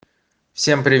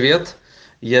Всем привет!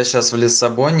 Я сейчас в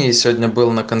Лиссабоне и сегодня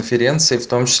был на конференции, в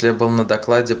том числе был на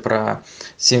докладе про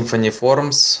Symfony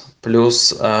Forms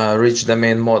плюс Rich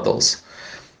Domain Models.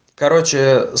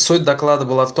 Короче, суть доклада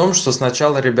была в том, что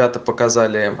сначала ребята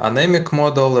показали anemic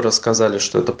model, рассказали,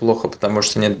 что это плохо, потому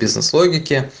что нет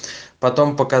бизнес-логики.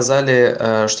 Потом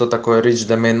показали, что такое Rich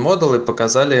Domain Model, и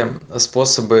показали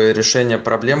способы решения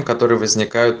проблем, которые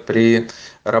возникают при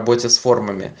работе с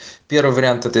формами. Первый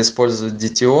вариант – это использовать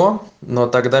DTO, но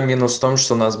тогда минус в том,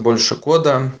 что у нас больше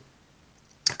кода,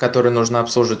 который нужно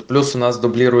обслуживать. Плюс у нас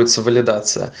дублируется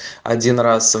валидация. Один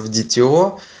раз в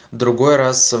DTO, другой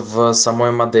раз в самой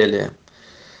модели.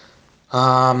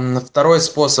 Второй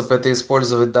способ – это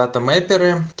использовать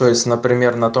дата-мэперы, то есть,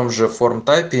 например, на том же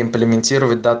form-type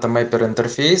имплементировать дата-мэпер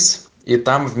интерфейс, и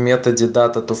там в методе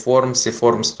data-to-forms и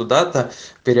forms-to-data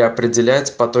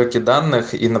переопределять потоки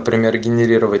данных и, например,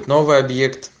 генерировать новый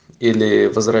объект или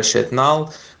возвращать null.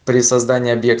 При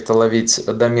создании объекта ловить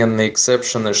доменные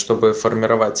эксепшены, чтобы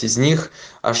формировать из них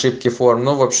ошибки форм.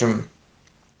 Ну, в общем,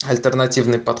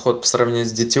 альтернативный подход по сравнению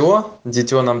с DTO.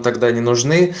 DTO нам тогда не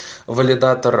нужны.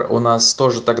 Валидатор у нас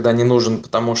тоже тогда не нужен,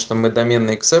 потому что мы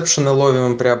доменные эксепшены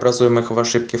ловим и преобразуем их в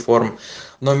ошибки форм.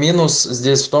 Но минус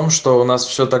здесь в том, что у нас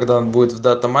все тогда будет в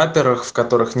дата-мапперах, в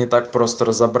которых не так просто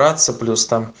разобраться. Плюс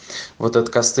там вот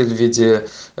этот костыль в виде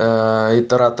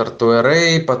итератор to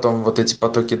array, потом вот эти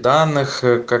потоки данных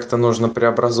как-то нужно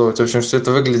преобразовывать. В общем, все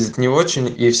это выглядит не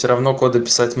очень, и все равно кода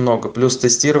писать много. Плюс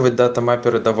тестировать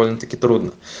дата-мапперы довольно-таки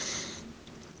трудно.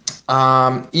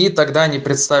 И тогда они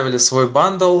представили свой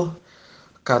бандл,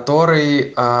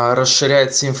 который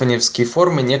расширяет симфоневские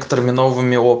формы некоторыми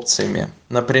новыми опциями.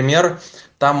 Например,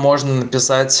 там можно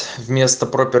написать вместо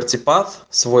property path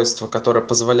свойство, которое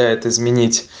позволяет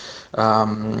изменить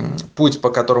путь, по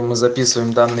которому мы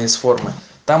записываем данные из формы.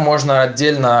 Там можно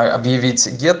отдельно объявить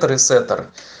getter и setter.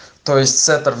 То есть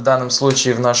setter в данном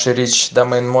случае в нашей rich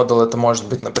domain model это может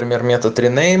быть, например, метод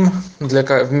rename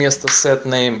вместо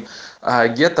setName, а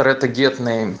getter это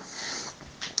getName.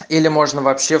 Или можно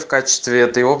вообще в качестве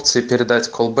этой опции передать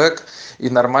callback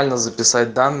и нормально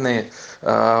записать данные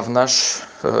в нашу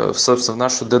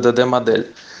DDD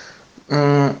модель.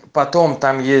 Потом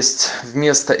там есть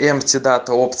вместо empty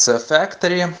data опция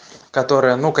factory,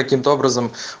 которая каким-то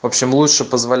образом, в общем, лучше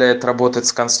позволяет работать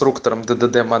с конструктором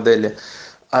DDD модели.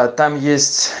 Там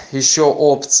есть еще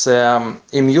опция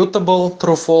immutable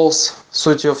true-false.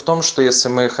 Суть ее в том, что если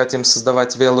мы хотим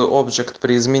создавать value object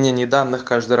при изменении данных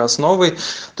каждый раз новый,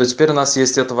 то теперь у нас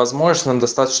есть эта возможность, нам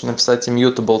достаточно написать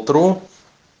immutable true,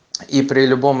 и при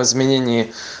любом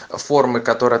изменении формы,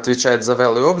 которая отвечает за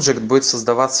value object, будет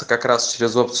создаваться как раз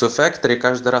через опцию factory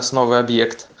каждый раз новый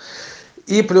объект.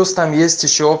 И плюс там есть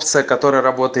еще опция, которая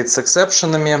работает с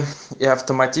эксепшенами и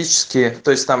автоматически,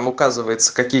 то есть там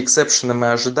указывается, какие эксепшены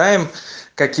мы ожидаем,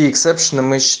 какие эксепшены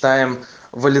мы считаем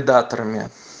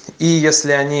валидаторами. И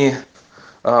если они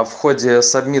в ходе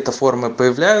сабмита формы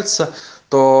появляются,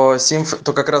 то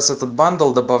как раз этот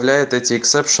бандл добавляет эти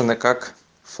эксепшены как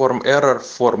form error в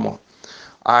форму,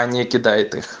 а не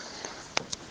кидает их.